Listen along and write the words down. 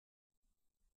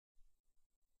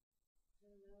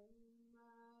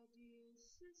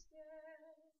sister.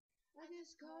 I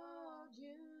just called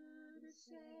you to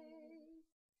say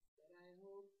that I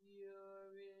hope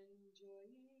you're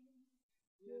enjoying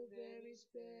your very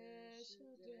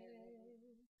special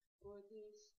day. For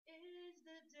this is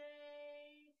the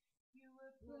day you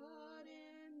were brought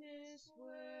in this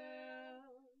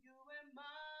world. You were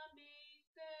mommy's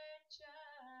third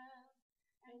child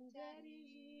and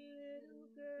daddy's little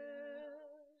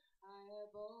girl. I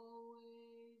have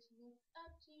always looked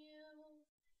up to you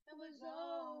and was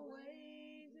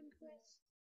always impressed.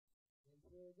 And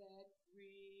for that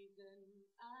reason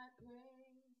I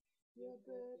pray your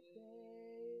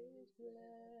birthday is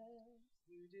blessed.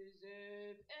 You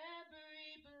deserve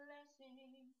every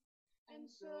blessing and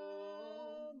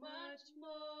so much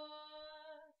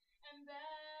more. And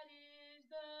that is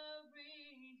the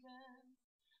reason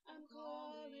I'm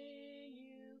calling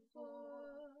you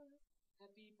for.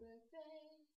 Happy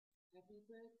birthday, happy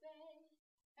birthday,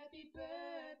 happy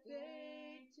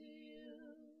birthday to you.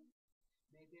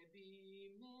 May there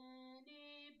be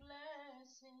many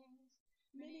blessings,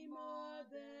 many more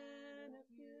than a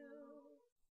few.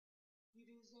 You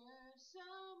deserve so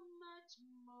much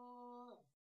more.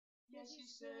 Yes, you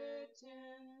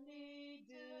certainly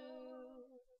do.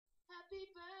 Happy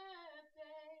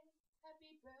birthday,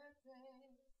 happy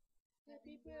birthday,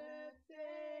 happy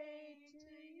birthday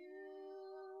to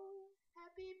you.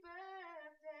 Happy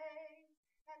birthday,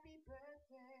 happy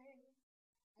birthday,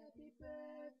 happy birthday.